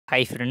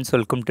Hi friends,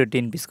 welcome to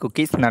TNPS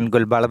cookies. நான்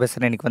உங்கள்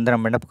பாலபேசன். எனக்கு வந்து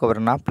நம்ம என்ன பார்க்க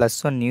போகிறோம்னா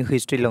 +1 நியூ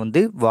ஹிஸ்ட்ரியில்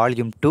வந்து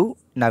வால்யூம் 2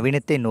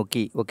 நவீனத்தை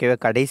நோக்கி, ஓகேவா,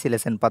 கடைசி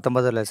லெசன்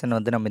 19வது லெசன்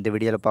வந்து நம்ம இந்த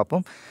வீடியோவில்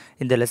பார்ப்போம்.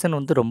 இந்த லெசன்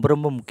வந்து ரொம்ப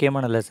ரொம்ப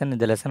முக்கியமான லெசன்.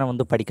 இந்த லெசனை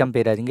வந்து படிக்காமல்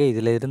போயிடாதீங்க.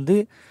 இதில் இருந்து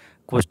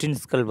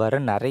கொஸ்டின்ஸ்கள் வர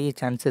நிறைய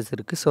சான்சஸ்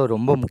இருக்குது. ஸோ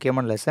ரொம்ப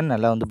முக்கியமான லெசன்,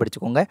 நல்லா வந்து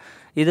படிச்சுக்கோங்க.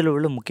 இதில்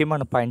உள்ள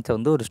முக்கியமான பாயிண்ட்ஸை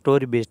வந்து ஒரு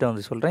ஸ்டோரி பேஸ்டாக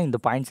வந்து சொல்கிறேன். இந்த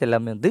பாயிண்ட்ஸ்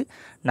எல்லாமே வந்து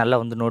நல்லா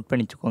வந்து நோட்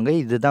பண்ணி வச்சுக்கோங்க.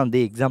 இதுதான் வந்து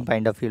எக்ஸாம்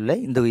பாயிண்ட் ஆஃப் வியூவில்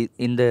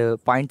இந்த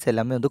பாயிண்ட்ஸ்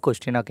எல்லாமே வந்து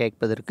கொஸ்டினாக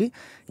கேட்பதற்கு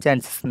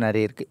சான்சஸ்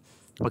நிறைய இருக்குது.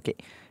 ஓகே,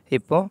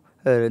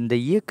 இப்போது இந்த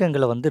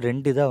இயக்கங்களை வந்து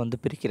 2 இதாக வந்து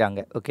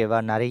பிரிக்கிறாங்க. ஓகேவா,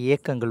 நிறைய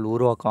இயக்கங்கள்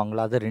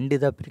உருவாக்குவாங்களா, அதை 2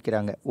 இதாக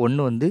பிரிக்கிறாங்க.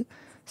 ஒன்று வந்து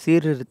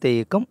சீர்திருத்த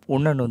இயக்கம்,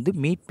 இன்னொன்று வந்து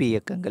மீட்பு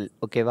இயக்கங்கள்.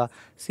 ஓகேவா,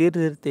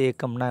 சீர்திருத்த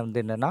இயக்கம்னா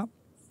வந்து என்னென்னா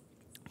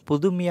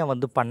புதுமையாக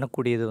வந்து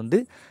பண்ணக்கூடியது வந்து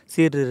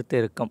சீர்திருத்த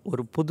இயக்கம்.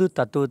 ஒரு புது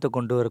தத்துவத்தை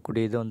கொண்டு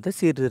வரக்கூடியது வந்து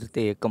சீர்திருத்த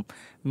இயக்கம்.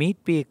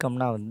 மீட்பு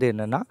இயக்கம்னா வந்து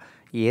என்னென்னா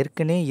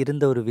ஏற்கனவே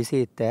இருந்த ஒரு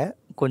விஷயத்தை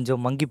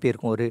கொஞ்சம் மங்கி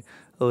போயிருக்கும்.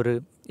 ஒரு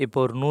இப்போ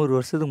ஒரு 100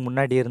 வருஷத்துக்கு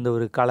முன்னாடி இருந்த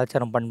ஒரு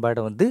கலாச்சாரம்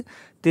பண்பாடை வந்து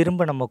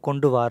திரும்ப நம்ம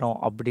கொண்டு வரோம்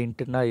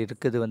அப்படின்ட்டுனா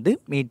இருக்குது வந்து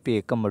மீட்பு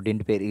இயக்கம்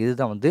அப்படின்ட்டு பேர்.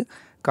 இதுதான் வந்து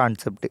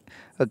கான்செப்ட்.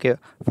 ஓகே,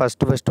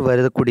 ஃபஸ்ட்டு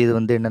வரக்கூடியது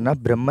வந்து என்னென்னா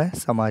பிரம்ம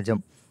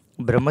சமாஜம்.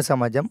 பிரம்ம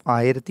சமாஜம்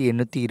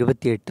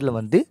 1828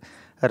 வந்து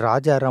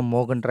ராஜாராம்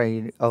மோகன் ராய்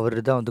அவர்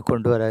தான் வந்து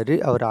கொண்டு வராரு.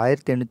 அவர்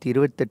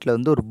 1828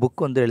 வந்து ஒரு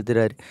புக் வந்து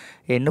எழுதுகிறாரு.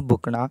 என்ன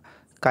புக்குனா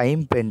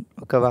கைம்பெண்.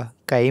 ஓகேவா,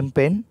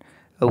 கைம்பெண்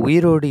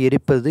உயிரோடு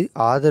எரிப்பது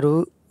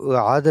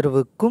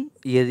ஆதரவுக்கும்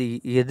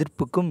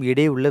எதிர்ப்புக்கும்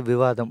இடையே உள்ள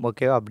விவாதம்.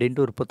 ஓகேவா,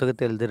 அப்படின்ட்டு ஒரு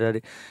புத்தகத்தை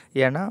எழுதுகிறாரு.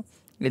 ஏன்னா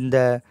இந்த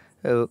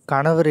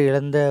கணவர்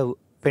இழந்த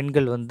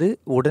பெண்கள் வந்து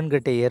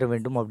உடன்கட்டை ஏற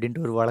வேண்டும்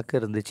அப்படின்ட்டு ஒரு வழக்கு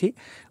இருந்துச்சு.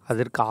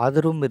 அதற்கு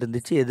ஆதரவும்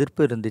இருந்துச்சு,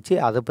 எதிர்ப்பு இருந்துச்சு.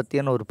 அதை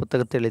பற்றியான ஒரு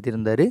புத்தகத்தை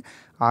எழுதியிருந்தார்.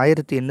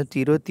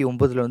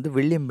 1829 வந்து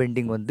வில்லியம்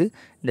பெண்டிங் வந்து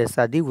இந்த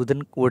சதி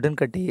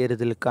உடன்கட்டை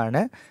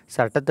ஏறுதலுக்கான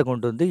சட்டத்தை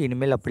கொண்டு வந்து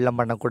இனிமேல் அப்படிலாம்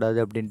பண்ணக்கூடாது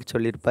அப்படின்ட்டு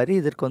சொல்லியிருப்பார்.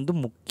 இதற்கு வந்து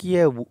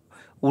முக்கிய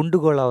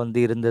உண்டுகோலாக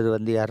வந்து இருந்தது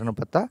வந்து யாருன்னு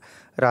பார்த்தா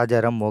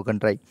ராஜாராம்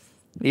மோகன் ராய்.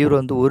 இவர்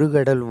வந்து ஒரு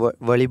கடல்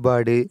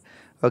வழிபாடு,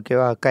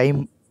 ஓகேவா,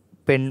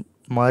 கைம்பெண்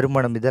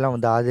மறுமணம் இதெல்லாம்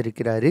வந்து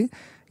ஆதரிக்கிறாரு.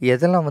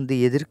 எதெல்லாம் வந்து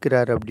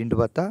எதிர்க்கிறார் அப்படின்ட்டு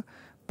பார்த்தா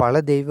பல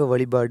தெய்வ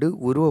வழிபாடு,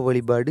 உருவ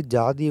வழிபாடு,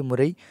 ஜாதிய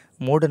முறை,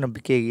 மூட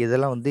நம்பிக்கை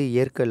இதெல்லாம் வந்து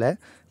ஏற்கலை.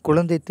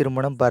 குழந்தை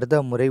திருமணம், பர்தா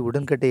முறை,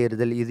 உடன்கட்டை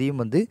ஏறுதல்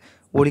இதையும் வந்து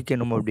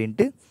ஒழிக்கணும்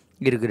அப்படின்ட்டு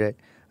இருக்கிறார்.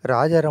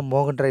 ராஜாராம்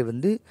மோகன் ராய்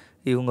வந்து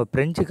இவங்க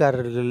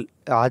பிரெஞ்சுக்காரர்கள்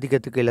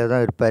ஆதிக்கத்துக்கு கீழே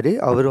தான் இருப்பார்.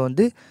 அவர்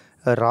வந்து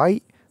ராய்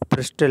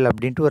பிரிஸ்டல்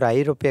அப்படின்ட்டு ஒரு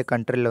ஐரோப்பிய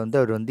கண்ட்ரியில் வந்து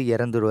அவர் வந்து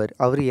இறந்துருவார்.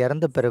 அவர்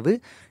இறந்த பிறகு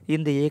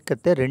இந்த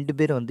இயக்கத்தை 2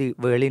 பேர் வந்து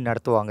வழி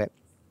நடத்துவாங்க.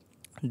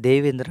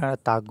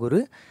 தேவேந்திரநாத் தாகூர்,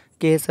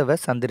 கேசவ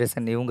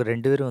சந்திரசன், இவங்க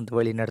 2 பேரும் வந்து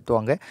வழி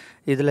நடத்துவாங்க.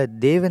 இதில்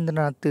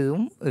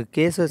தேவேந்திரநாத்துக்கும்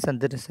கேசவ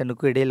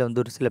சந்திரசனுக்கும் இடையில்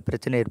வந்து ஒரு சில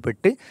பிரச்சனை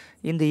ஏற்பட்டு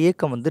இந்த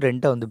இயக்கம் வந்து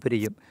 2ஆக வந்து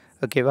பிரியும்.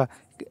 ஓகேவா,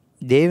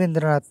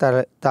 தேவேந்திரநாத்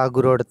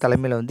தாகூரோட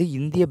தலைமையில் வந்து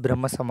இந்திய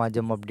பிரம்ம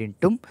சமாஜம்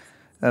அப்படின்ட்டும்,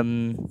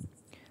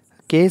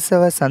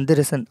 கேசவ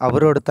சந்திரசன்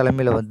அவரோட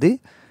தலைமையில் வந்து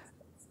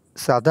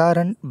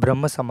சதாரண்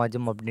பிரம்ம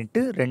சமாஜம்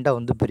அப்படின்ட்டு 2ஆக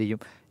வந்து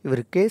பிரியும்.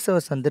 இவர் கேசவ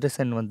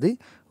சந்திரசன் வந்து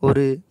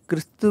ஒரு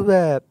கிறிஸ்துவ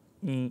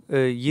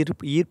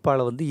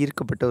ஈர்ப்பால் வந்து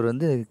ஈர்க்கப்பட்டவர்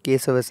வந்து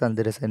கேசவ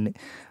சந்திரசன்.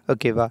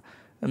 ஓகேவா,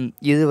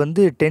 இது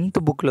வந்து 10th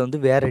புக்கில் வந்து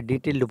வேறு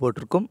டீட்டெயில்டு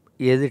போட்டிருக்கும்.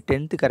 எது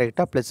 10th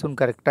கரெக்டாக +1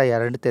 கரெக்டாக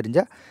யாருன்னு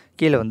தெரிஞ்சால்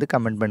கீழே வந்து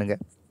கமெண்ட்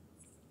பண்ணுங்கள்.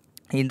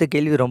 இந்த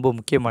கேள்வி ரொம்ப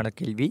முக்கியமான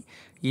கேள்வி.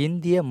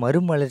 இந்திய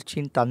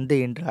மறுமலர்ச்சியின் தந்தை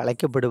என்று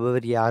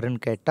அழைக்கப்படுபவர்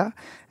யாருன்னு கேட்டால்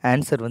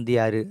ஆன்சர் வந்து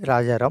யார்?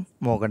 ராஜாராம்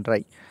மோகன்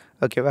ராய்.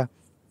 ஓகேவா,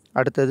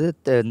 அடுத்தது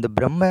இந்த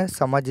பிரம்ம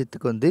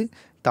சமாஜத்துக்கு வந்து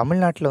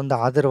தமிழ்நாட்டில் வந்து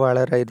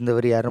ஆதரவாளராக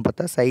இருந்தவர் யாருன்னு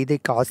பார்த்தா சைதை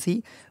காசி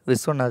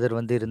விஸ்வநாதர்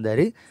வந்து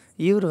இருந்தார்.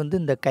 இவர் வந்து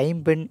இந்த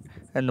கைம்பெண்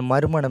அந்த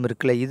மறுமணம்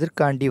இருக்குல்ல,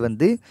 இதற்காண்டி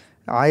வந்து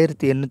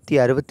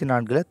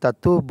 1864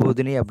 தத்துவ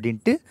போதினி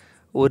அப்படின்ட்டு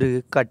ஒரு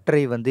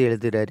கட்டுரை வந்து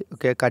எழுதுகிறாரு.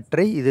 ஓகே,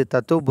 கட்டுரை இது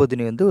தத்துவ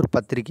போதினி வந்து ஒரு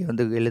பத்திரிகை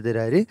வந்து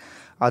எழுதுகிறாரு.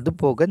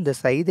 அதுபோக இந்த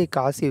சைதை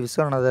காசி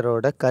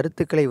விஸ்வநாதரோட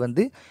கருத்துக்களை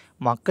வந்து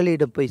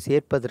மக்களிடம் போய்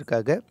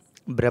சேர்ப்பதற்காக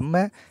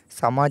பிரம்ம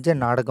சமாஜ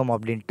நாடகம்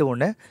அப்படின்ட்டு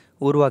ஒன்று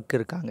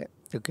உருவாக்கியிருக்காங்க.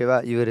 ஓகேவா,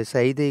 இவர்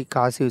சைதை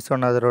காசி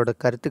விஸ்வநாதரோட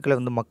கருத்துக்களை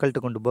வந்து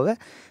மக்கள்கிட்ட கொண்டு போக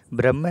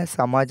பிரம்ம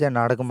சமாஜ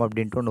நாடகம்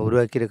அப்படின்ட்டு ஒன்று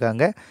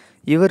உருவாக்கியிருக்காங்க.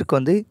 இவருக்கு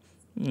வந்து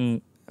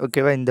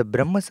ஓகேவா, இந்த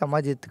பிரம்ம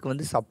சமாஜத்துக்கு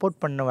வந்து சப்போர்ட்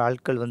பண்ண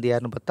ஆட்கள் வந்து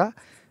யாருன்னு பார்த்தா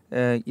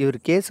இவர்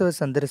கேசவ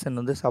சந்திரசன்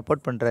வந்து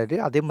சப்போர்ட் பண்ணுறாரு.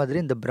 அதே மாதிரி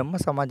இந்த பிரம்ம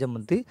சமாஜம்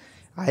வந்து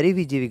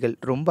அறிவுஜீவிகள்,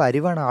 ரொம்ப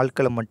அறிவான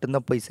ஆட்களை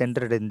மட்டும்தான் போய்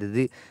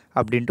சென்றடைந்தது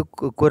அப்படின்ட்டு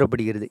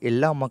கூறப்படுகிறது.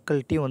 எல்லா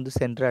மக்கள்கிட்டையும் வந்து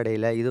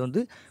சென்றடையலை. இது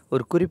வந்து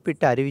ஒரு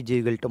குறிப்பிட்ட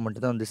அறிவுஜீவிகள்கிட்ட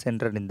மட்டும்தான் வந்து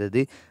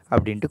சென்றடைந்தது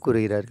அப்படின்ட்டு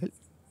கூறுகிறார்கள்.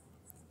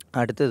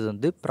 அடுத்தது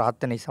வந்து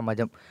பிரார்த்தனை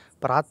சமாஜம்.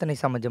 பிரார்த்தனை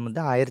சமாஜம்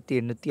வந்து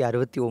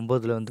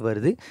 1869 வந்து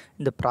வருது.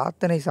 இந்த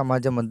பிரார்த்தனை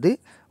சமாஜம் வந்து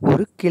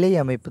ஒரு கிளை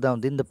அமைப்பு தான்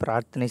வந்து இந்த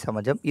பிரார்த்தனை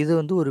சமாஜம். இது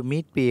வந்து ஒரு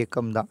மீட்பு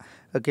இயக்கம் தான்.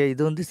 ஓகே,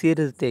 இது வந்து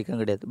சீர்திருத்த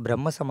இயக்கம் கிடையாது.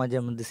 பிரம்ம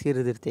சமாஜம் வந்து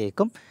சீர்திருத்த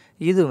இயக்கம்,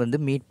 இது வந்து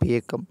மீட்பு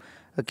இயக்கம்.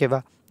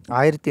 ஓகேவா,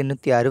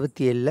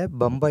 1867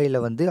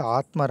 பம்பாயில் வந்து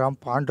ஆத்மராம்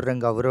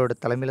பாண்டுரங் அவரோட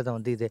தலைமையில் தான்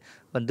வந்து இது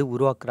வந்து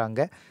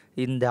உருவாக்குறாங்க.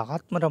 இந்த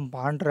ஆத்மராம்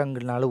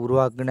பாண்டுரங்கனால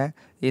உருவாக்குன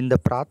இந்த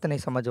பிரார்த்தனை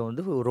சமாஜம்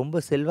வந்து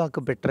ரொம்ப செல்வாக்கு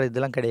பெற்ற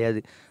இதெல்லாம் கிடையாது.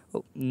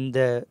 இந்த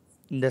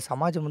இந்த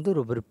சமாஜம் வந்து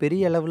ஒரு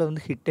பெரிய அளவில்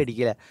வந்து ஹிட்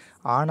அடிக்கலை.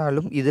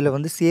 ஆனாலும் இதில்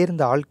வந்து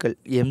சேர்ந்த ஆட்கள்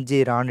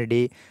எம்ஜே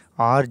ரானடே,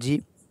 ஆர்ஜி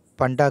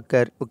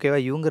பண்டாக்கர், ஓகேவா,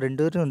 இவங்க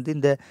 2 பேரும் வந்து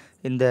இந்த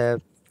இந்த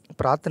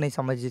பிரார்த்தனை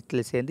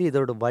சமாஜத்தில் சேர்ந்து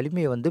இதோட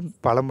வலிமையை வந்து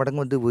பல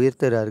மடங்கு வந்து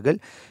உயர்த்துகிறார்கள்.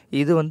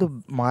 இது வந்து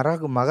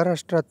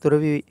மகாராஷ்டிரா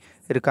துறவி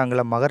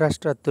இருக்காங்களா,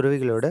 மகாராஷ்டிரா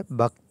துறவிகளோட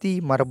பக்தி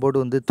மரபோடு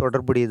வந்து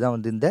தொடர்புடையதான்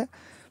வந்து இந்த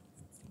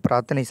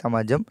பிரார்த்தனை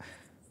சமாஜம்.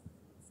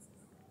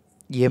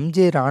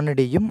 எம்ஜே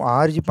ரானடேயும்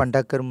ஆர்ஜி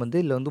பண்டாக்கரும் வந்து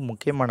இதில் வந்து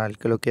முக்கியமான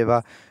ஆட்கள், ஓகேவா.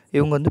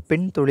 இவங்க வந்து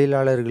பெண்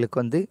தொழிலாளர்களுக்கு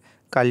வந்து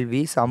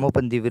கல்வி,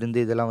 சமபந்தி விருந்து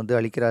இதெல்லாம் வந்து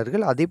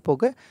அளிக்கிறார்கள். அதே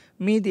போக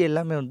மீதி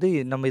எல்லாமே வந்து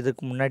நம்ம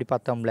இதுக்கு முன்னாடி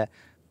பார்த்தோம்ல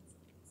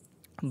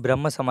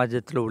பிரம்ம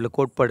சமாஜத்தில் உள்ள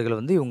கோட்பாடுகளை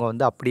வந்து இவங்க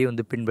வந்து அப்படியே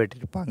வந்து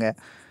பின்பற்றிருப்பாங்க.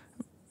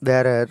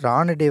 வேறு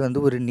ரானடே வந்து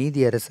ஒரு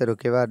நீதியரசர்,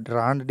 ஓகேவா.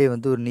 ரானடே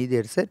வந்து ஒரு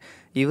நீதியரசர்.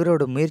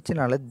 இவரோட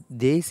முயற்சினால்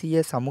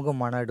தேசிய சமூக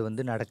மாநாடு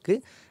வந்து நடக்கு.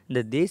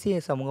 இந்த தேசிய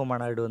சமூக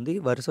மாநாடு வந்து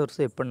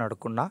வருஷம் எப்போ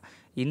நடக்கும்னா,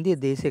 இந்திய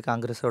தேசிய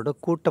காங்கிரஸோட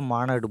கூட்ட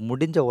மாநாடு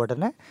முடிஞ்ச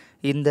உடனே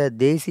இந்த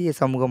தேசிய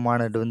சமூக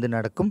மாநாடு வந்து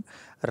நடக்கும்.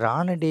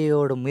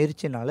 ரானடேயோட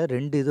முயற்சினால்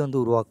 2 இது வந்து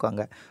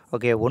உருவாக்குவாங்க,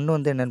 ஓகே. ஒன்று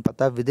வந்து என்னென்னு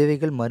பார்த்தா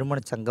விதவைகள்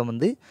மறுமண சங்கம்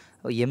வந்து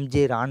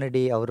எம்ஜே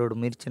ரானடே அவரோட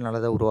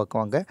முயற்சினால தான்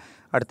உருவாக்குவாங்க.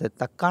 அடுத்து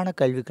தக்கான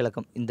கல்விக்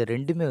கழகம், இந்த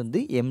 2மே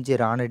வந்து எம்ஜே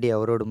ரானடே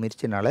அவரோட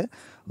முயற்சினால்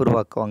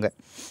உருவாக்குவாங்க,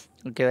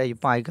 ஓகேவா.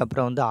 இப்போ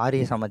அதுக்கப்புறம் வந்து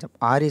ஆரிய சமாஜம்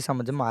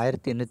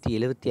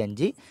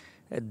 1875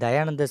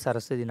 தயானந்த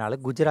சரஸ்வதினால்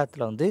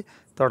குஜராத்தில் வந்து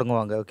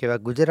தொடங்குவாங்க, ஓகேவா.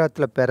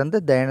 குஜராத்தில் பிறந்த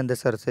தயானந்த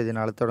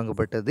சரஸ்வதினால்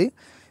தொடங்கப்பட்டது.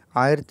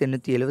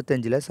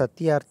 1875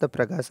 சத்யார்த்த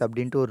பிரகாஷ்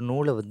அப்படின்ட்டு ஒரு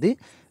நூலை வந்து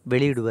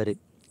வெளியிடுவார்.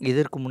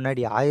 இதற்கு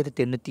முன்னாடி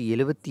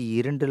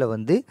 1872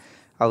 வந்து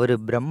அவர்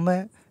பிரம்ம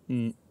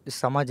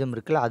சமாஜம்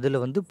இருக்குல்ல,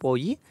 அதில் வந்து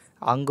போய்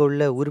அங்கே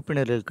உள்ள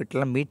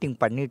உறுப்பினர்கள்கிட்டலாம் மீட்டிங்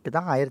பண்ணிட்டு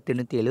தான்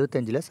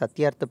 1875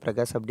 சத்யார்த்த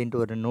பிரகாஷ்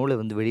அப்படின்ட்டு ஒரு நூலை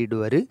வந்து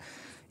வெளியிடுவார்.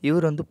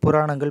 இவர் வந்து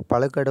புராணங்கள்,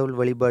 பழக்கடவுள்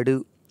வழிபாடு,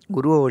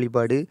 உருவ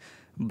வழிபாடு,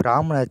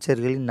 பிராமண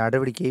அர்ச்சகர்களின்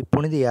நடவடிக்கை,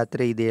 புனித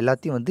யாத்திரை இது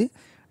எல்லாத்தையும் வந்து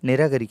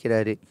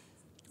நிராகரிக்கிறாரு.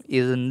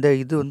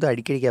 இது வந்து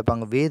அடிக்கடி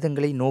கேட்பாங்க.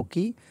 வேதங்களை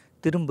நோக்கி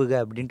திரும்புக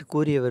அப்படின்ட்டு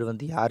கூறியவர்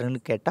வந்து யாருன்னு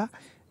கேட்டால்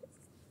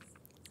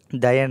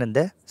தயானந்த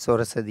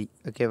சரஸ்வதி,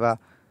 ஓகேவா.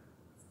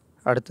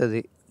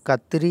 அடுத்தது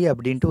கத்திரி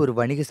அப்படின்ட்டு ஒரு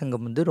வணிக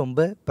சங்கம் வந்து ரொம்ப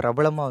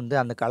பிரபலமாக வந்து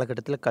அந்த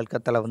காலகட்டத்தில்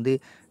கல்கத்தாவில் வந்து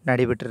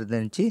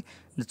நடைபெற்றிருந்துச்சு.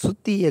 இந்த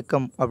சுத்தி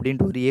இயக்கம்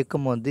அப்படின்ட்டு ஒரு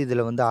இயக்கம் வந்து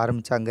இதில் வந்து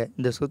ஆரம்பித்தாங்க.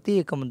 இந்த சுத்தி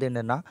இயக்கம் வந்து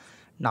என்னென்னா,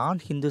 நான்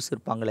ஹிந்துஸ்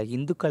இருப்பாங்களே,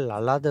 இந்துக்கள்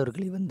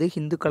அல்லாதவர்களை வந்து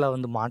ஹிந்துக்களாக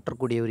வந்து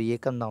மாற்றக்கூடிய ஒரு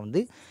இயக்கம் தான்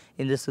வந்து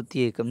இந்த சுத்தி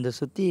இயக்கம். இந்த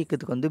சுத்தி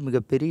இயக்கத்துக்கு வந்து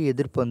மிகப்பெரிய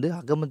எதிர்ப்பு வந்து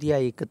அகமதியா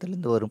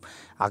இயக்கத்திலேருந்து வரும்.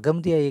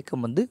 அகமதியா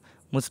இயக்கம் வந்து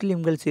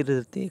முஸ்லீம்கள்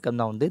சீர்திருத்த இயக்கம்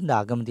தான் வந்து இந்த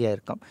அகமதியா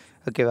இயக்கம்,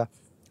 ஓகேவா.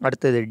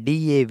 அடுத்தது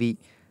டிஏவி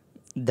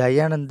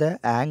தயானந்த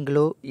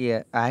ஆங்கிலோ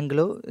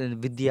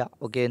வித்யா,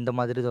 ஓகே. இந்த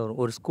மாதிரி தான் வரும்.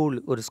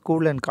 ஒரு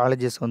ஸ்கூல் அண்ட்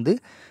காலேஜஸ் வந்து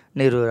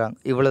நிறுவுறாங்க.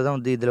 இவ்வளோ தான்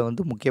வந்து இதில்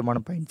வந்து முக்கியமான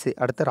பாயிண்ட்ஸு.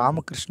 அடுத்து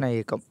ராமகிருஷ்ண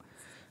இயக்கம்.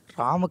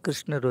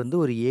 ராமகிருஷ்ணர் வந்து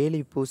ஒரு ஏழை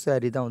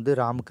பூசாரி தான் வந்து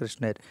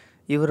ராமகிருஷ்ணர்.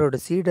 இவரோட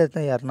சீடர்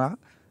தான் யாருன்னா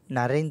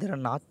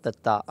நரேந்திரநாத்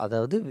தத்தா,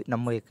 அதாவது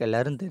நம்ம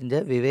எல்லோரும் தெரிஞ்ச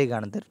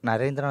விவேகானந்தர்.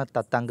 நரேந்திரநாத்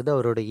தத்தாங்கிறது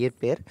அவரோட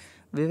இயற்பெயர்.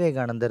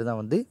 விவேகானந்தர்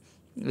தான் வந்து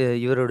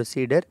இவரோட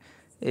சீடர்.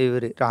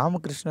 இவர்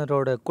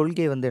ராமகிருஷ்ணரோட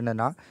கொள்கை வந்து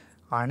என்னென்னா,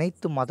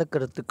 அனைத்து மத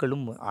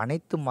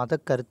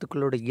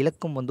கருத்துக்களோட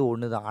இலக்கும் வந்து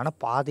ஒன்று தான், ஆனால்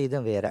பாதை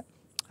தான் வேறு,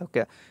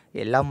 ஓகே.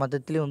 எல்லா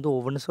மதத்துலேயும் வந்து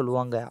ஒவ்வொன்று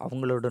சொல்லுவாங்க.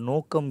 அவங்களோட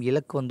நோக்கம்,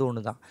 இலக்கு வந்து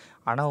ஒன்று தான்,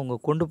 ஆனால் அவங்க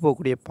கொண்டு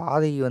போகக்கூடிய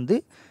பாதை வந்து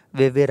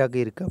வெவ்வேறாக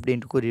இருக்குது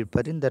அப்படின்ட்டு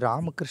கூறியிருப்பார். இந்த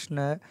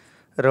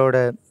ராமகிருஷ்ணரோட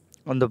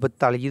அந்த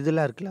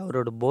இதெல்லாம் இருக்குல்ல,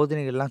 அவரோட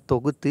போதனைகள்லாம்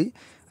தொகுத்து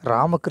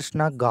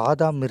ராமகிருஷ்ணா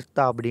காதா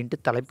மிர்தா அப்படின்ட்டு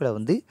தலைப்பில்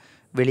வந்து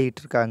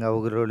வெளியிட்டிருக்காங்க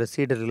அவங்களோட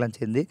சீடர்கள்லாம்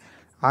சேர்ந்து.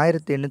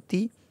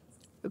 1800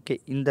 ஓகே.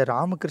 இந்த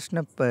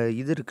ராமகிருஷ்ண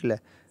இது இருக்குல்ல,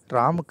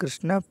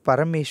 ராமகிருஷ்ண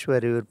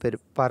பரமேஸ்வர், இவர் பேர்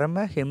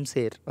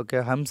பரமஹம்சர், ஓகே,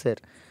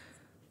 ஹம்சர்.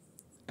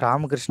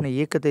 ராமகிருஷ்ண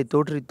இயக்கத்தை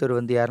தோற்றுவித்தவர்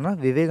வந்து யாருன்னா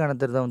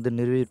விவேகானந்தர் தான் வந்து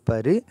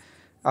நிறுவியிருப்பார்.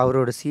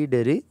 அவரோட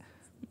சீடரு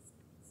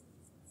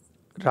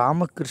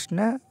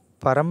ராமகிருஷ்ண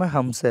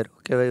பரமஹம்சர்,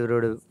 ஓகேவா,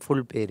 இவரோட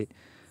ஃபுல் பேர்.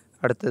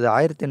 அடுத்தது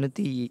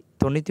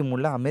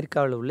 1893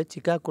 அமெரிக்காவில் உள்ள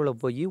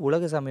சிகாகோவில் போய்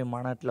உலக சமய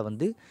மாநாட்டில்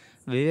வந்து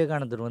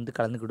விவேகானந்தர் வந்து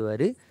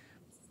கலந்துக்கிடுவார்.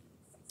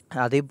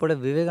 அதே போல்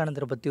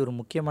விவேகானந்தரை பற்றி ஒரு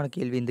முக்கியமான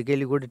கேள்வி, இந்த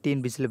கேள்வி கூட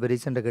டிஎன்பிசியில் இப்போ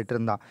ரீசெண்டாக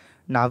கேட்டிருந்தான்.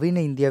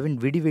 நவீன இந்தியாவின்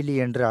விடிவெளி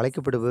என்று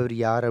அழைக்கப்படுபவர்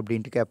யார்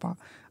அப்படின்ட்டு கேட்பான்.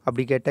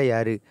 அப்படி கேட்டால்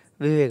யார்?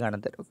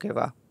 விவேகானந்தர்,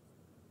 ஓகேவா.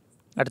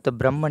 அடுத்த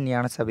பிரம்ம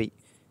ஞான சபை,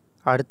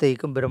 அடுத்த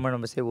இயக்கம் பிரம்ம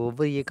ஞான சபை.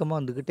 ஒவ்வொரு இயக்கமாக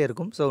வந்துக்கிட்டே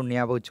இருக்கும், ஸோ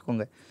ஞாபகம்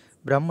வச்சுக்கோங்க.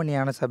 பிரம்ம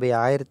ஞான சபை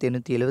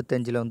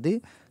 1875 வந்து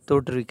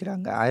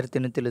தோற்றுவிக்கிறாங்க.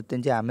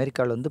 1875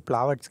 அமெரிக்காவில் வந்து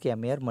பிளாவட்ஸ்கி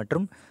அம்மையார்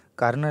மற்றும்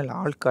கர்னல்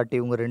ஆல்காட்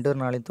இவங்க 2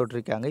 நாளையும்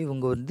தோற்றுவிக்காங்க.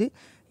 இவங்க வந்து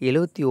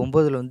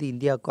 79 வந்து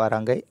இந்தியாவுக்கு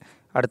வராங்க.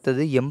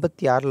 அடுத்தது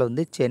 86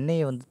 வந்து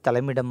சென்னையை வந்து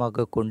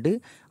தலைமையிடமாக கொண்டு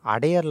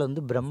அடையாரில்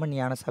வந்து பிரம்ம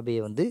ஞான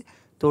சபையை வந்து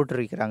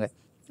தோற்றுவிக்கிறாங்க.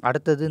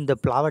 அடுத்தது இந்த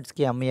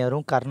பிளாவட்ஸ்கி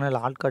அம்மையாரும் கர்னல்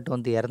ஆல்காட்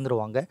வந்து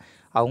இறந்துருவாங்க.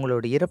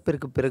 அவங்களோட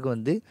இறப்பிற்கு பிறகு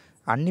வந்து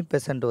அன்னி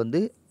பெசன்ட் வந்து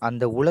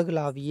அந்த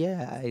உலகளாவிய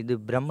இது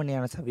பிரம்ம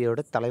ஞான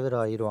சபையோட தலைவர்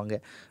ஆகிடுவாங்க,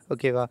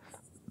 ஓகேவா.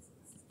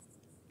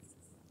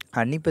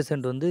 அன்னி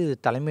பெசன்ட் வந்து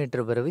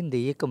தலைமையேற்ற பிறகு இந்த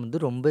இயக்கம் வந்து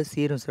ரொம்ப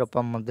சீரும்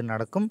சிறப்பாக வந்து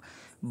நடக்கும்.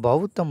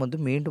 பௌத்தம் வந்து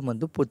மீண்டும்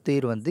வந்து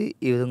புத்துயிர் வந்து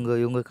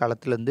இவங்க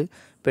காலத்துல வந்து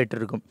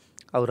பெற்றிருக்கும்.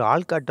 அவர்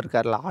ஆள்காட்டு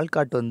இருக்கார்ல,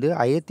 ஆள்காட்டு வந்து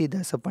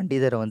அயோத்திதாச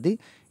பண்டிதரை வந்து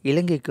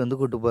இலங்கைக்கு வந்து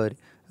கூட்டு போவார்.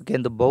 ஓகே,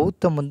 இந்த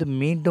பௌத்தம் வந்து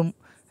மீண்டும்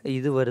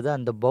இது வருது.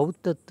 அந்த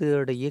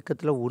பௌத்தத்தோட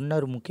இயக்கத்தில்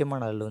இன்னொரு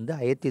முக்கியமான ஆள் வந்து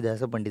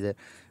அயோத்திதாச பண்டிதர்.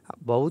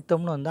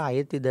 பௌத்தம்னு வந்து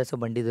அயோத்திதாச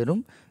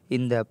பண்டிதரும்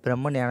இந்த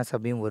பிரம்ம ஞான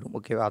சபையும் வரும்.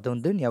 ஓகேவா, அதை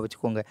வந்து ஞாபகம்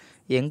வச்சுக்கோங்க.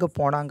 எங்கே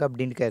போனாங்க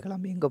அப்படின்னு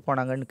கேட்கலாம். எங்கே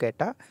போனாங்கன்னு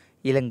கேட்டால்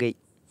இலங்கை.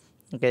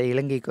 ஓகே,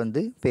 இலங்கைக்கு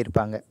வந்து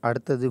போயிருப்பாங்க.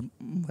 அடுத்தது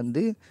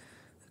வந்து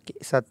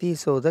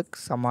சத்தியசோதக்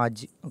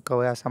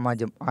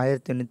சமாஜம்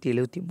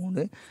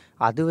 1873.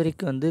 அது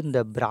வரைக்கும் வந்து இந்த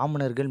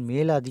பிராமணர்கள்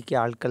மேலாதிக்க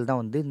ஆட்கள் தான்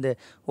வந்து இந்த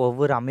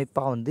ஒவ்வொரு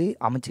அமைப்பாக வந்து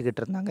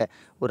அமைச்சிக்கிட்டு இருந்தாங்க.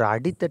 ஒரு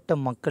அடித்தட்ட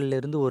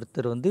மக்கள்லேருந்து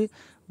ஒருத்தர் வந்து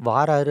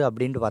வாராரு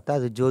அப்படின்ட்டு பார்த்தா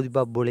அது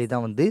ஜோதிபா பூலே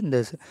தான் வந்து இந்த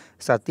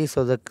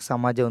சத்தியசோதக்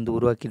சமாஜம் வந்து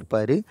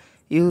உருவாக்கியிருப்பார்.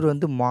 இவர்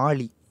வந்து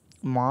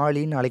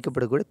மாலின்னு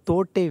அழைக்கப்படக்கூடிய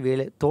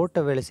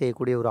தோட்ட வேலை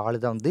செய்யக்கூடிய ஒரு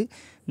ஆள் தான் வந்து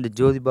இந்த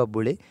ஜோதிபா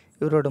பூலே.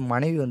 இவரோட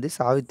மனைவி வந்து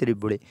சாவித்திரி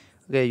பூலே.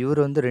 ஓகே, இவர்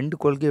வந்து 2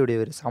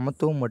 கொள்கையுடையவர்.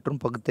 சமத்துவம் மற்றும்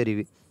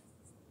பகுத்தறிவு.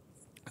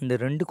 இந்த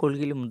 2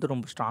 கொள்கையிலும் வந்து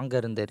ரொம்ப ஸ்ட்ராங்காக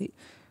இருந்தார்.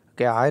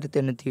 ஓகே,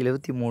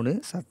 1873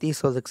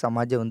 சத்தியசோதக்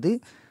சமாஜை வந்து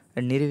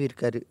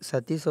நிறுவியிருக்காரு.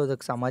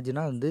 சத்தியசோதக்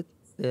சமாஜ்னா வந்து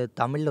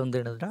தமிழில் வந்து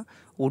என்னதுன்னா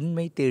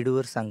உண்மை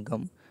தேடுவர்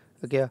சங்கம்.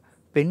 ஓகே,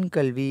 பெண்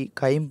கல்வி,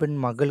 கைம்பெண்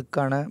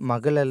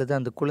மகள் அல்லது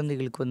அந்த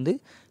குழந்தைகளுக்கு வந்து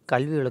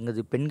கல்வி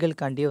வழங்குது.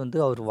 பெண்களுக்காண்டியே வந்து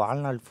அவர்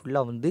வாழ்நாள்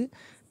ஃபுல்லாக வந்து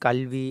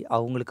கல்வி,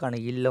 அவங்களுக்கான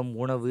இல்லம்,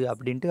 உணவு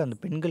அப்படின்ட்டு அந்த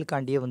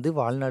பெண்களுக்காண்டியே வந்து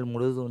வாழ்நாள்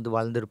முழுவதும் வந்து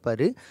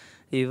வாழ்ந்திருப்பார்.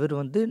 இவர்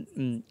வந்து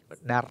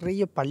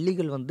நிறைய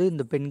பள்ளிகள் வந்து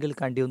இந்த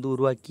பெண்களுக்காண்டி வந்து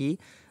உருவாக்கி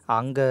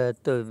அங்கே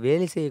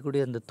வேலை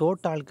செய்யக்கூடிய அந்த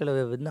தோட்ட ஆட்களை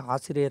வந்து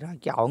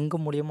ஆசிரியராக்கி அவங்க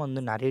மூலியமாக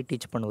வந்து நிறைய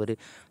டீச் பண்ணுவார்.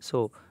 ஸோ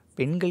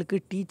பெண்களுக்கு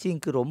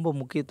டீச்சிங்க்கு ரொம்ப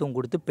முக்கியத்துவம்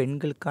கொடுத்து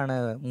பெண்களுக்கான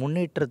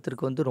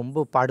முன்னேற்றத்திற்கு வந்து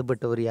ரொம்ப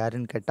பாடுபட்டவர்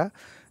யாருன்னு கேட்டால்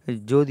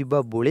ஜோதிபா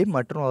பூலே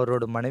மற்றும்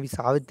அவரோட மனைவி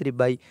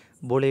சாவித்திரிபாய்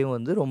பூலேயும்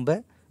வந்து ரொம்ப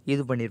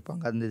இது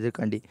பண்ணியிருப்பாங்க அந்த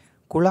இதுக்காண்டி.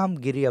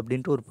 குலாம்கிரி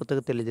அப்படின்ட்டு ஒரு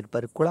புத்தகத்தை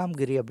எழுதியிருப்பார்.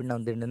 குலாம்கிரி அப்படின்னு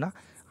வந்து என்னென்னா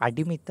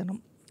அடிமைத்தனம்.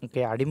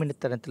 ஓகே,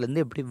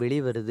 அடிமைத்தனத்துலேருந்து எப்படி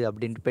வெளியே வருது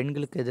அப்படின்ட்டு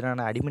பெண்களுக்கு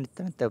எதிரான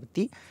அடிமைத்தனத்தை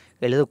பற்றி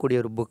எழுதக்கூடிய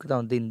ஒரு புக்கு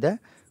தான் வந்து இந்த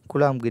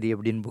குலாம்கிரி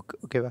அப்படின்னு புக்கு.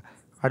 ஓகேவா,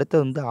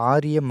 அடுத்து வந்து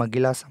ஆரிய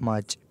மகிழா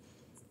சமாஜ்.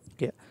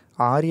 ஓகே,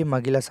 ஆரிய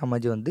மகிழா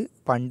சமாஜ் வந்து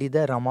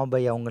பண்டித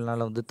ரமாபாய்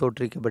அவங்களால வந்து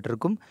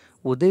தோற்றுவிக்கப்பட்டிருக்கும்.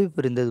 உதவி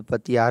புரிந்தது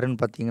பற்றி யாருன்னு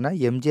பார்த்தீங்கன்னா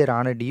எம்ஜிஆர்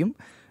ஆனடியும்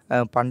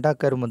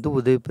பண்டாக்கரும் வந்து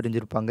உதவி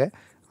புரிஞ்சிருப்பாங்க.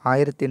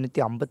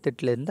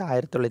 1858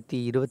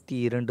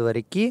 1922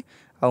 வரைக்கும்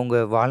அவங்க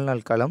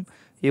வாழ்நாள் காலம்.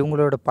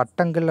 இவங்களோட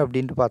பட்டங்கள்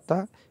அப்படின்ட்டு பார்த்தா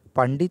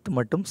பண்டித்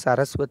மற்றும்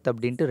சரஸ்வத்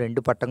அப்படின்ட்டு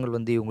 2 பட்டங்கள்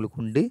வந்து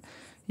இவங்களுக்கு உண்டு.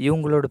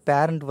 இவங்களோட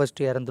பேரண்ட்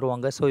ஃபஸ்ட்டு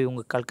இறந்துருவாங்க. ஸோ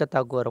இவங்க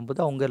கல்கத்தாவுக்கு வரும்போது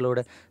அவங்களோட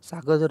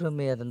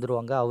சகோதரமே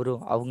இறந்துருவாங்க.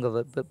 அவங்க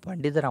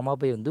பண்டித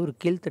ரமாபாய் வந்து ஒரு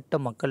கீழ்த்தட்ட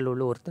மக்கள்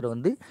உள்ள ஒருத்தர்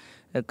வந்து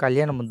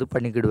கல்யாணம் வந்து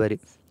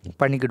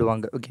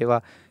பண்ணிக்கிடுவாங்க. ஓகேவா,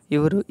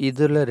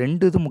 இதில்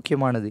 2 இது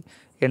முக்கியமானது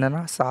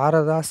என்னென்னா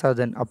சாரதா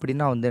சதன்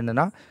அப்படின்னா வந்து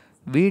என்னென்னா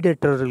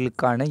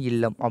வீடற்றவர்களுக்கான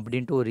இல்லம்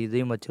அப்படின்ட்டு ஒரு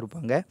இதையும்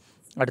வச்சுருப்பாங்க.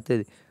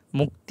 அடுத்தது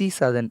முக்தி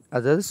சதன்,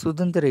 அதாவது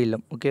சுதந்திர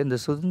இல்லம். ஓகே, இந்த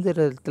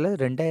சுதந்திரத்தில்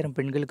 2000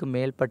 பெண்களுக்கு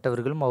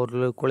மேற்பட்டவர்களும்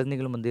அவர்களோட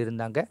குழந்தைகளும் வந்து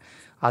இருந்தாங்க.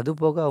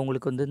 அதுபோக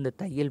அவங்களுக்கு வந்து இந்த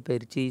தையல்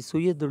பயிற்சி,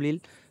 சுயதொழில்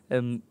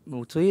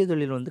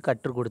வந்து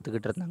கற்றுக்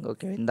கொடுத்துக்கிட்டு இருந்தாங்க.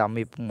 ஓகே, இந்த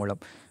அமைப்பு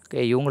மூலம். ஓகே,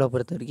 இவங்கள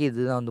பொறுத்த வரைக்கும்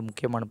இதுதான் வந்து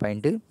முக்கியமான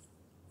பாயிண்ட்டு.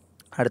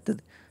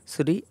 அடுத்தது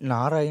ஸ்ரீ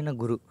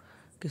நாராயணகுரு.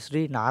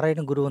 ஸ்ரீ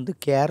நாராயணகுரு வந்து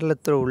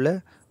கேரளத்தில் உள்ள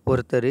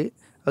ஒருத்தர்.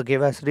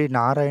 ஓகேவா, ஸ்ரீ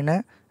நாராயண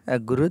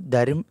குரு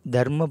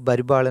தர்ம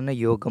பரிபாலன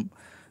யோகம்.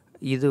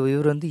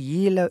 இவர் வந்து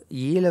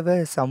ஈழவ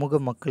சமூக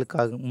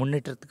மக்களுக்காக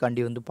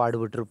முன்னேற்றத்துக்காண்டி வந்து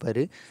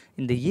பாடுபட்டிருப்பார்.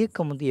 இந்த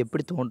இயக்கம் வந்து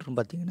எப்படி தோன்றும்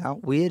பார்த்திங்கன்னா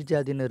உயர்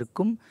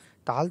ஜாதியினருக்கும்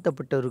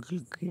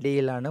தாழ்த்தப்பட்டவர்களுக்கு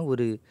இடையிலான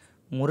ஒரு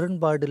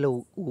முரண்பாடில்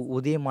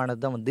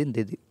உதயமானது தான் வந்து இந்த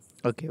இது.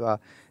 ஓகேவா,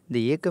 இந்த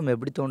இயக்கம்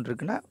எப்படி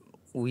தோன்றிருக்குன்னா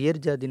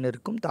உயர்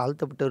ஜாதியினருக்கும்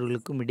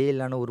தாழ்த்தப்பட்டவர்களுக்கும்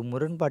இடையிலான ஒரு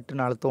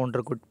முரண்பாட்டினால்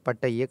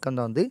தோன்றப்பட்ட இயக்கம்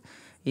தான் வந்து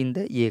இந்த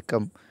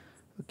இயக்கம்.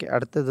 ஓகே,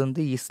 அடுத்தது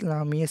வந்து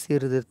இஸ்லாமிய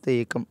சீர்திருத்த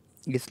இயக்கம்.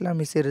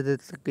 இஸ்லாமிய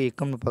சீர்திருத்த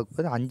இயக்கம்னு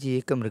பார்க்கும்போது 5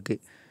 இயக்கம்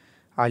இருக்குது.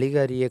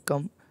 அலிகார்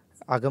இயக்கம்,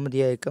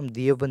 அகமதியா இயக்கம்,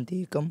 தியோபந்த்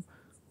இயக்கம்,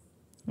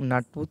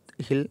 நட்வுத்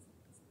ஹில்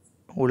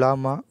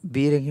உலாமா,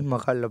 பீரங்கி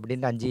மஹால்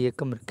அப்படின்னு 5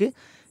 இயக்கம் இருக்குது.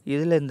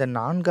 இதில் இந்த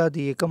 4வது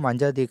இயக்கம்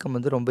 5வது இயக்கம்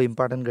வந்து ரொம்ப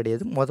இம்பார்ட்டன்ட்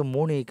கிடையாது.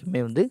 3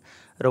 இயக்கமே வந்து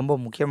ரொம்ப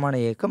முக்கியமான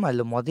இயக்கம்.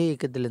 அதில்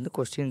இயக்கத்துலேருந்து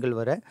கொஸ்டின்கள்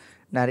வர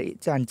நிறைய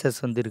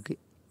சான்சஸ் வந்து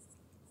இருக்குது.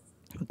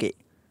 ஓகே,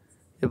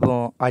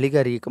 இப்போது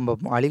அலிகார் இயக்கம்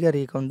பார்ப்போம். அலிகார்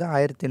இயக்கம் வந்து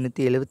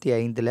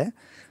 1875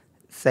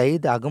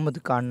 சயீத் அகமது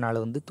கான்னால்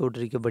வந்து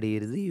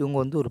தோற்றுவிக்கப்படுகிறது. இவங்க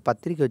வந்து ஒரு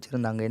பத்திரிக்கை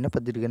வச்சுருந்தாங்க. என்ன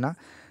பத்திரிக்கைன்னா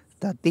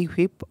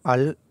தத்தீஃபிப்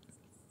அல்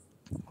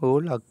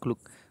ஹோல்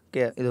அக்லுக்.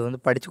 ஓகே, இதை வந்து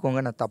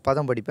படிச்சுக்கோங்க. நான் தப்பாக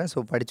தான் படிப்பேன்,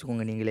 ஸோ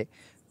படிச்சுக்கோங்க நீங்களே.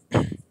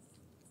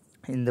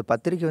 இந்த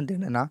பத்திரிக்கை வந்து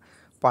என்னென்னா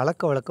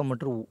பழக்க வழக்கம்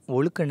மற்றும்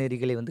ஒழுக்க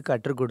நெறிகளை வந்து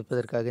கற்றுக்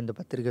கொடுப்பதற்காக இந்த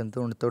பத்திரிக்கை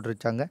வந்து ஒன்று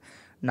தோற்றுவிச்சாங்க.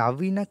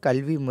 நவீன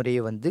கல்வி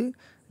முறையை வந்து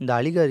இந்த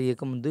அலிகார்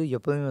இயக்கம் வந்து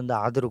எப்போவுமே வந்து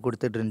ஆதரவு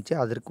கொடுத்துட்டு இருந்துச்சு.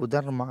 அதற்கு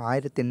உதாரணமாக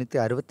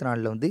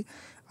 1864 வந்து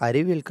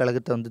அறிவியல்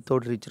கழகத்தை வந்து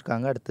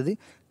தோற்றுவிச்சிருக்காங்க. அடுத்தது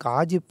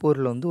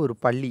காஜிப்பூரில் வந்து ஒரு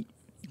பள்ளி.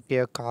 ஓகே,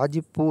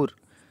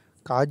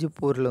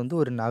 காஜிப்பூரில் வந்து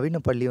ஒரு நவீன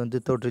பள்ளி வந்து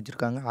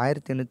தோற்றுவிச்சிருக்காங்க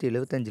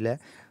 1875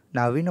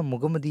 நவீன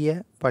முகமதிய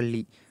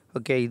பள்ளி.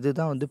 ஓகே,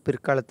 இதுதான் வந்து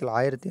பிற்காலத்தில்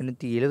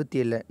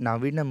 1877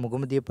 நவீன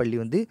முகமதிய பள்ளி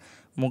வந்து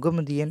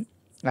முகமதியன்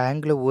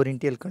ஆங்கிலோ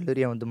ஓரியன்டியல்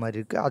கல்லூரியாக வந்து மாறி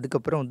இருக்குது.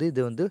 அதுக்கப்புறம் வந்து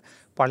இது வந்து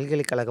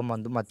பல்கலைக்கழகமாக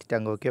வந்து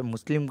மாற்றிட்டாங்க. ஓகே,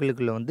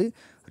 முஸ்லீம்களுக்குள்ள வந்து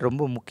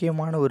ரொம்ப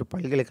முக்கியமான ஒரு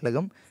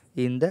பல்கலைக்கழகம்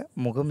இந்த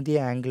முகமதிய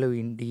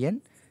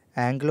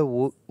ஆங்கிலோ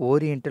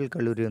ஓரியன்டல்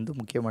கல்லூரி வந்து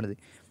முக்கியமானது.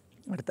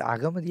 அடுத்து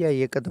அகமதியா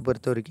இயக்கத்தை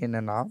பொறுத்த வரைக்கும்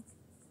என்னென்னா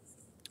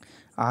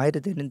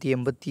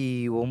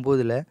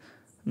 1889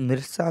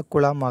 மிர்சா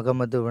குலாம்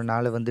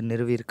அகமதுனால் வந்து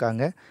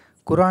நிறுவியிருக்காங்க.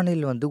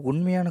 குரானில் வந்து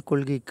உண்மையான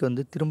கொள்கைக்கு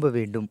வந்து திரும்ப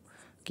வேண்டும்.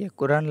 ஓகே,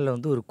 குரானில்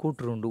வந்து ஒரு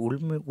கூற்று உண்டு,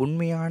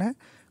 உண்மையான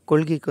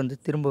கொள்கைக்கு வந்து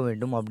திரும்ப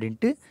வேண்டும்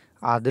அப்படின்ட்டு.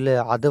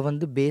 அதை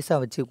வந்து பேஸாக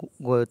வச்சு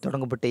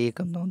தொடங்கப்பட்ட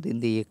இயக்கம் தான் வந்து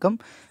இந்த இயக்கம்.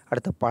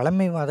 அடுத்த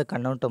பழமைவாத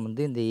கண்ணோட்டம்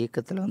வந்து இந்த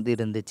இயக்கத்தில் வந்து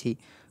இருந்துச்சு.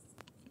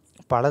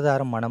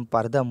 பலதார மனம்,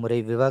 பரதா முறை,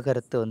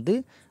 விவாகரத்து வந்து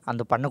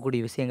அந்த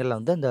பண்ணக்கூடிய விஷயங்கள்ல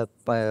வந்து அந்த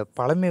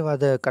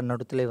பழமைவாத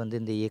கண்ணோட்டத்திலே வந்து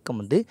இந்த இயக்கம்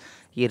வந்து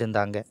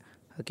இருந்தாங்க.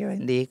 ஓகேவா,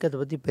 இந்த இயக்கத்தை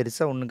பற்றி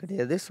பெருசாக ஒன்றும்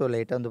கிடையாது. ஸோ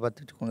லைட்டாக வந்து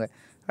பார்த்துட்டுக்கோங்க.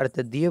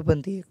 அடுத்த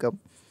தியோபந்த் இயக்கம்,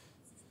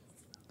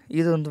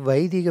 இது வந்து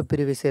வைதிக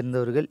பிரிவை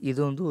சேர்ந்தவர்கள். இது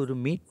வந்து ஒரு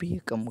மீட்பு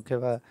இயக்கம்.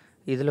 ஓகேவா,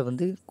 இதில்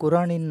வந்து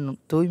குரானின்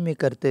தூய்மை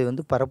கருத்தை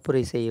வந்து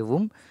பரப்புரை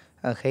செய்யவும்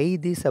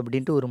ஹெய்தீஸ்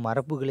அப்படின்ட்டு ஒரு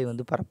மரபுகளை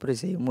வந்து பரப்புரை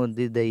செய்யவும்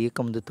வந்து இந்த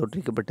இயக்கம் வந்து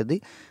தோற்றுவிக்கப்பட்டது.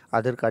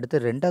 அதற்கு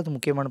அடுத்த 2வது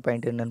முக்கியமான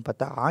பாயிண்ட் என்னென்னு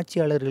பார்த்தா,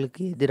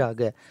 ஆட்சியாளர்களுக்கு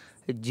எதிராக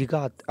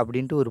ஜிகாத்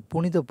அப்படின்ட்டு ஒரு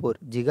புனித போர்.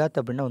 ஜிகாத்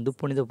அப்படின்னா வந்து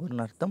புனித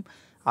போர்னு அர்த்தம்.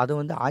 அதை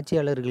வந்து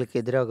ஆட்சியாளர்களுக்கு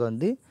எதிராக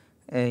வந்து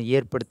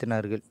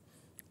ஏற்படுத்தினார்கள்.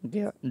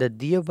 ஓகே, இந்த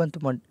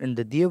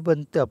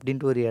தியோபந்த்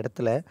அப்படின்ட்டு ஒரு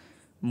இடத்துல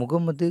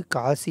முகமது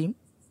காசிம்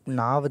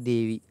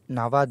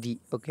நவாதி,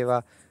 ஓகேவா,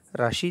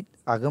 ரஷீத்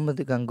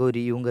அகமது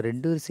கங்கோரி, இவங்க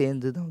 2 பேரும்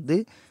சேர்ந்து தான் வந்து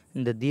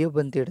இந்த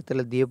தியோபந்த்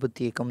இடத்துல தியோபந்த்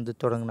இயக்கம் வந்து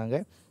தொடங்கினாங்க.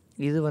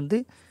 இது வந்து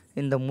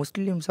இந்த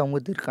முஸ்லீம்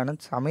சமூகத்திற்கான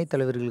சமய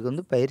தலைவர்களுக்கு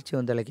வந்து பயிற்சி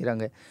வந்து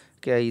அளிக்கிறாங்க.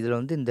 ஓகே, இதில்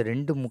வந்து இந்த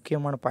 2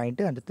 முக்கியமான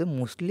பாயிண்ட்டு. அடுத்து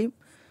முஸ்லீம்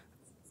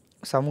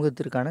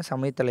சமூகத்திற்கான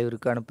சமய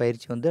தலைவருக்கான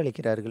பயிற்சி வந்து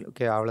அளிக்கிறார்கள்.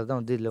 ஓகே, அவ்வளோதான்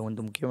வந்து இதில்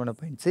வந்து முக்கியமான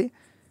பாயிண்ட்ஸு.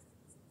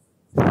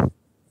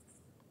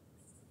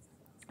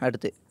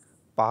 அடுத்து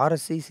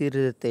பாரசீக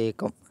சீர்திருத்த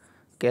இயக்கம்.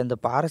 ஓகே, அந்த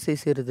பாரசீக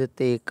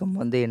சீர்திருத்த இயக்கம்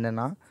வந்து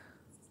என்னென்னா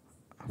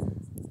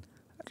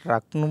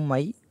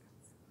ரக்னுமை.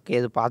 ஓகே,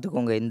 இது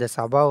பார்த்துக்கோங்க. இந்த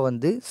சபா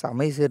வந்து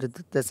சமய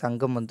சீர்திருத்த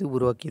சங்கம் வந்து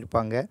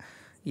உருவாக்கியிருப்பாங்க.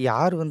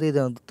 யார் வந்து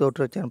இதை வந்து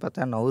தோற்றுவிச்சான்னு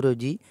பார்த்தா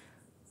நவ்ரோஜி,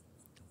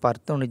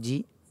 பர்தோனுஜி,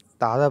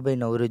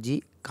 தாதாபாய் நவ்ரோஜி,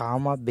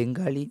 காமா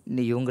பெங்காலி,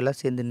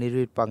 இவங்கெல்லாம் சேர்ந்து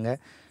நிறுவியிருப்பாங்க.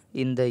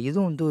 இந்த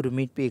இதுவும் வந்து ஒரு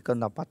மீட்பு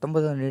இயக்கம் தான்.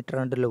 19ஆம்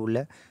நூற்றாண்டில் உள்ள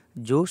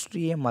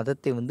ஜோஸ்ட்ரிய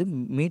மதத்தை வந்து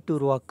மீட்டு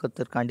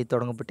உருவாக்கத்திற்காண்டி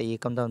தொடங்கப்பட்ட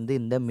இயக்கம் தான் வந்து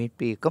இந்த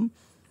மீட்பு இயக்கம்.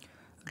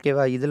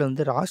 ஓகேவா, இதில்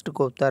வந்து ராஷ்ட்ர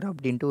கோப்தார்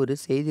அப்படின்ட்டு ஒரு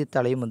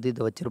செய்தித்தாளையும் வந்து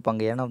இதை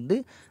வச்சுருப்பாங்க. ஏன்னா வந்து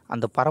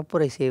அந்த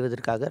பரப்புரை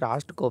செய்வதற்காக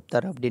ராஷ்ட்ர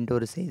கோப்தார் அப்படின்ட்டு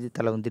ஒரு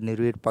செய்தித்தாளை வந்து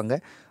நிறுவியிருப்பாங்க.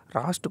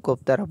 ராஷ்ட்ர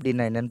கோப்தார்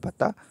அப்படின்னா என்னென்னு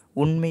பார்த்தா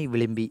உண்மை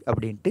விளிம்பி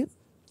அப்படின்ட்டு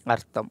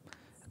அர்த்தம்.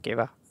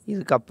 ஓகேவா,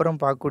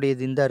 இதுக்கப்புறம்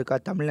பார்க்கக்கூடியது இந்த இருக்கா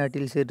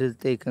தமிழ்நாட்டில்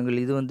சீர்திருத்த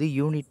இயக்கங்கள். இது வந்து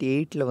யூனிட்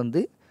 8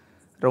 வந்து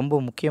ரொம்ப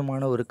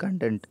முக்கியமான ஒரு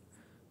கண்டென்ட்.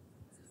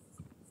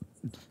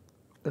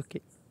 ஓகே,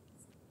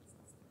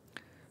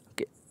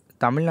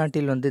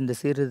 தமிழ்நாட்டில் வந்து இந்த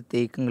சீர்திருத்த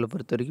இயக்கங்களை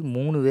பொறுத்த வரைக்கும்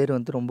 3 பேர்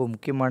வந்து ரொம்ப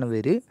முக்கியமான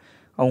பேர்.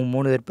 அவங்க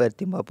 3 பேர்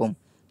பற்றியும் பார்ப்போம்.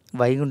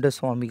 வைகுண்ட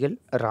சுவாமிகள்,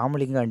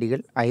 ராமலிங்க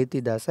அடிகள்,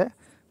 அயோத்திதாச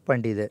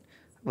பண்டிதர்.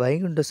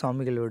 வைகுண்ட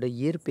சுவாமிகளோட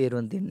இயற்பெயர்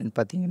வந்து என்னென்னு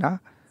பார்த்தீங்கன்னா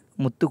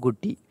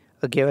முத்துக்குட்டி.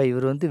 ஓகேவா,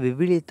 இவர் வந்து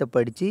விவிலியத்தை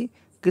படித்து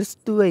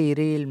கிறிஸ்துவ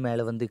இறையில்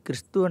மேலே வந்து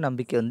கிறிஸ்துவ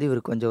நம்பிக்கை வந்து இவர்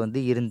கொஞ்சம் வந்து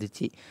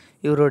இருந்துச்சு.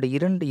 இவரோட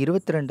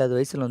 22வது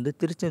வயசில் வந்து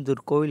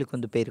திருச்செந்தூர் கோவிலுக்கு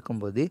வந்து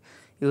போயிருக்கும்போது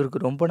இவருக்கு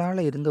ரொம்ப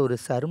நாளாக இருந்த ஒரு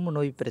சரும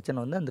நோய் பிரச்சனை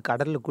வந்து அந்த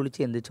கடலில்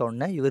குளித்து எழுந்திரிச்ச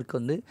உடனே இவருக்கு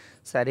வந்து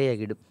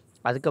சரியாகிடும்.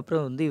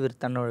 அதுக்கப்புறம் வந்து இவர்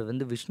தன்னோட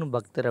வந்து விஷ்ணு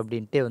பக்தர்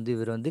அப்படின்ட்டே வந்து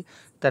இவர் வந்து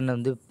தன்னை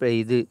வந்து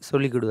இது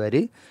சொல்லிக்கிடுவார்.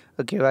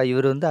 ஓகேவா,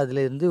 இவர் வந்து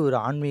அதிலேருந்து ஒரு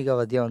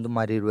ஆன்மீகவாதியாக வந்து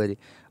மாறிடுவார்.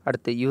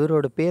 அடுத்து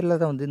இவரோட பேரில்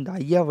தான் வந்து இந்த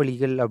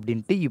ஐயாவளிகள்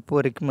அப்படின்ட்டு இப்போ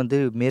வரைக்கும் வந்து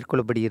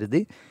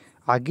மேற்கொள்ளப்படுகிறது.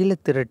 அகில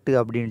திரட்டு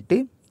அப்படின்ட்டு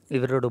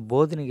இவரோட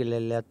போதனைகள்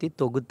எல்லாத்தையும்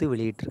தொகுத்து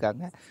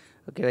வெளியிட்டிருக்காங்க.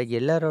 ஓகேவா,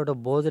 எல்லாரோட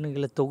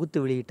போதனைகளை தொகுத்து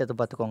வெளியிட்டதை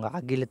பார்த்துக்கோங்க.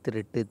 அகில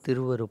திரட்டு,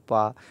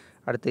 திருவருப்பா.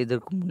 அடுத்து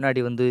இதற்கு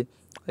முன்னாடி வந்து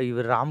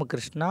இவர்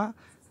ராமகிருஷ்ணா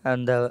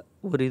அந்த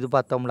ஒரு இது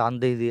பார்த்தோம்ல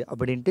அந்த இது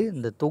அப்படின்ட்டு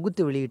இந்த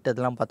தொகுத்து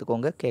வெளியிட்டதெல்லாம்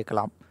பார்த்துக்கோங்க,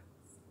 கேட்கலாம்.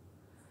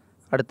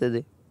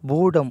 அடுத்தது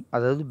பூடம்,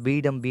 அதாவது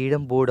பீடம்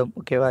பூடம்.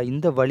 ஓகேவா,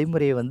 இந்த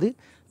வழிமுறையை வந்து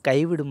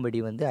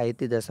கைவிடும்படி வந்து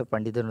அயோத்திதாச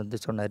பண்டிதர் வந்து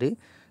சொன்னார்.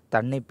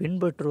 தன்னை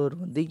பின்பற்றுவோர்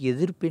வந்து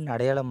எதிர்ப்பின்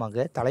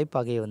அடையாளமாக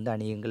தலைப்பாகையை வந்து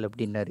அணியுங்கள்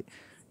அப்படின்னாரு.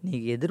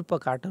 நீங்கள் எதிர்ப்பை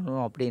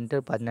காட்டணும் அப்படின்ட்டு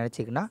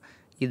நினச்சிங்கன்னா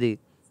இது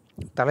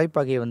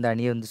தலைப்பாகையை வந்து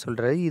அணிய வந்து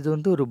சொல்கிறாரு. இது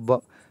வந்து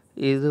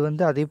இது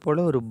வந்து அதே போல்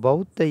ஒரு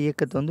பௌத்த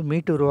இயக்கத்தை வந்து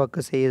மீட்டு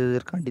உருவாக்க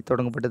செய்வதற்காண்டி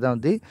தொடங்கப்பட்டதான்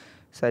வந்து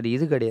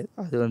இது கிடையாது.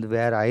 அது வந்து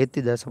வேறு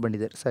அயோத்திதாச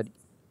பண்டிதர்.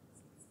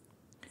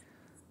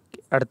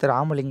 அடுத்து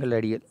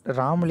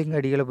ராமலிங்க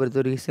அடிகளை பொறுத்த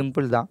வரைக்கும்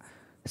சிம்பிள் தான்.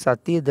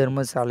 சத்திய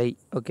தர்மசாலை.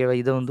 ஓகேவா,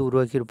 இதை வந்து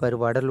உருவாக்கியிருப்பார்.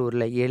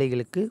 வடலூரில்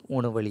ஏழைகளுக்கு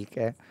உணவளிக்க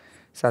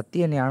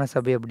சத்திய ஞான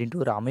சபை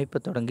அப்படின்ட்டு ஒரு அமைப்பை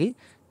தொடங்கி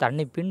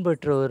தன்னை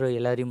பின்பற்றுவர்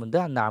எல்லாரையும் வந்து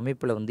அந்த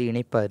அமைப்பில் வந்து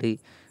இணைப்பார்.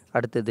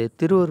 அடுத்தது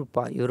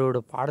திருவருப்பா. இவரோட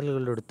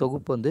பாடல்களோட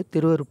தொகுப்பு வந்து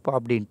திருவருப்பா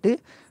அப்படின்ட்டு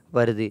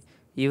வருது.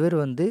 இவர்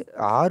வந்து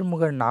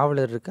ஆறுமுக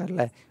நாவலர்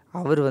இருக்கார்ல,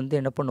 அவர் வந்து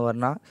என்ன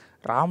பண்ணுவார்னா,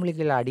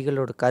 ராமலிங்க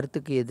அடிகளோட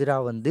கருத்துக்கு எதிரா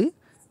வந்து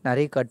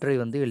நிறைய கட்டுரை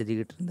வந்து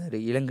எழுதிக்கிட்டு இருந்தார்,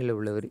 இலங்கையில்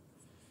உள்ளவர்.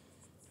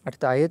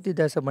 அடுத்து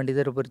அயோத்திதாச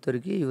பண்டிதரை பொறுத்த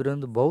வரைக்கும் இவர்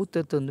வந்து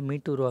பௌத்தத்தை வந்து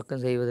மீட்டு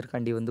உருவாக்கம்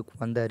செய்வதற்காண்டி வந்து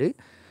வந்தார்.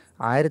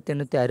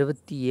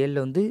 1867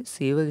 வந்து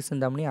சிவகி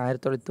சிந்தாமணி,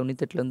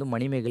 1998 வந்து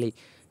மணிமேகலை,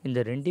 இந்த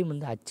ரெண்டையும்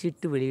வந்து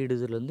அச்சிட்டு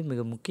வெளியிடுதல் வந்து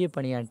மிக முக்கிய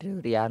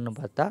பணியாற்றியவர் யாருன்னு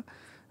பார்த்தா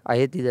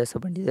அயோத்திதாச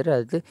பண்டிதர்.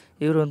 அடுத்து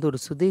இவர் வந்து ஒரு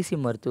சுதேசி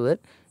மருத்துவர்.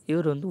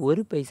 இவர் வந்து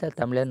ஒரு பைசா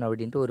தமிழன்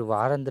அப்படின்ட்டு ஒரு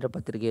வாராந்திர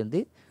பத்திரிகை வந்து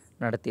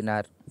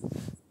நடத்தினார்.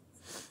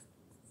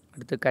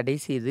 அடுத்து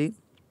கடைசி இது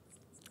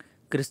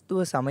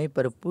கிறிஸ்துவ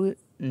சமயப்பரப்பு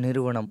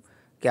நிறுவனம்.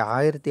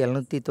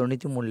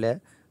 1793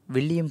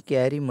 வில்லியம்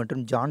கேரி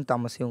மற்றும் ஜான்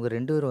தாமஸ் இவங்க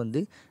 2 பேரும்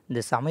வந்து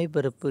இந்த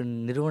சமயப்பரப்பு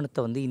நிறுவனத்தை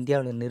வந்து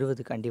இந்தியாவில்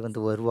நிறுவதுக்காண்டி வந்து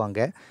வருவாங்க.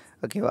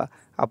 ஓகேவா?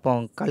 அப்போ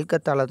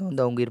கல்கத்தாவில் தான்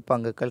வந்து அவங்க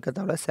இருப்பாங்க.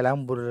 கல்கத்தாவில்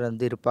செலாம்பூரில்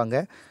வந்து இருப்பாங்க.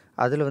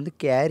 அதில் வந்து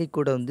கேரி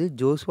கூட வந்து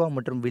ஜோஸ்வா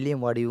மற்றும்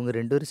வில்லியம் வார்டு இவங்க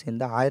 2 பேரும்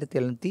சேர்ந்து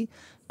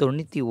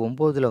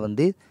 1799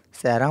 வந்து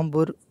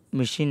செராம்பூர்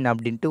மிஷின்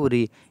அப்படின்ட்டு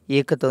ஒரு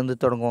இயக்கத்தை வந்து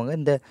தொடங்குவாங்க.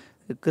 இந்த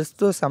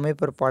கிறிஸ்துவ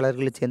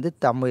சமயப்பரப்பாளர்களை சேர்ந்து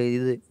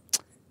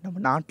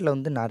நம்ம நாட்டில்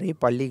வந்து நிறைய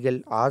பள்ளிகள்,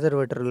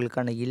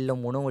 ஆதரவற்றவர்களுக்கான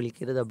இல்லம்,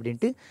 உணவளிக்கிறது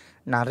அப்படின்ட்டு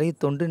நிறைய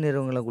தொண்டு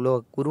நிறுவனங்களை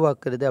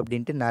உருவாக்குறது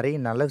அப்படின்ட்டு நிறைய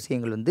நல்ல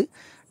விஷயங்கள் வந்து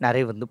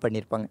நிறைய வந்து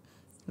பண்ணியிருப்பாங்க.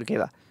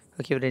 ஓகேவா?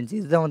 ஓகே ஃப்ரெண்ட்ஸ்,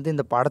 இதுதான் வந்து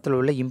இந்த பாடத்தில்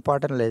உள்ள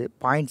இம்பார்ட்டன்ட்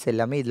பாயிண்ட்ஸ்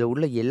எல்லாமே. இதில்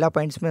உள்ள எல்லா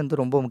பாயிண்ட்ஸுமே வந்து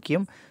ரொம்ப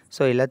முக்கியம்.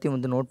 ஸோ எல்லாத்தையும்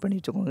வந்து நோட் பண்ணி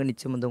வச்சுக்கோங்க.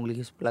 நிச்சயம் வந்து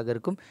உங்களுக்கு யூஸ்ஃபுல்லாக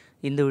இருக்கும்.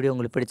 இந்த வீடியோ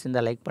உங்களுக்கு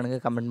பிடிச்சிருந்தால் லைக்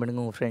பண்ணுங்கள், கமெண்ட்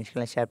பண்ணுங்கள், உங்கள்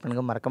ஃப்ரெண்ட்ஸ்க்கெல்லாம் ஷேர்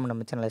பண்ணுங்கள். மறக்காம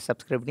நம்ம சேனலை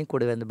சப்ஸ்கிரைப் பண்ணி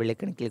கூடவே அந்த பெல்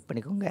ஐக்கனை கிளிக்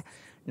பண்ணிக்கோங்க.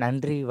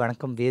 நன்றி,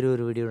 வணக்கம். வேறு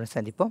ஒரு வீடியோவில்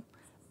சந்திப்போம்.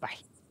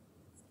 பாய்.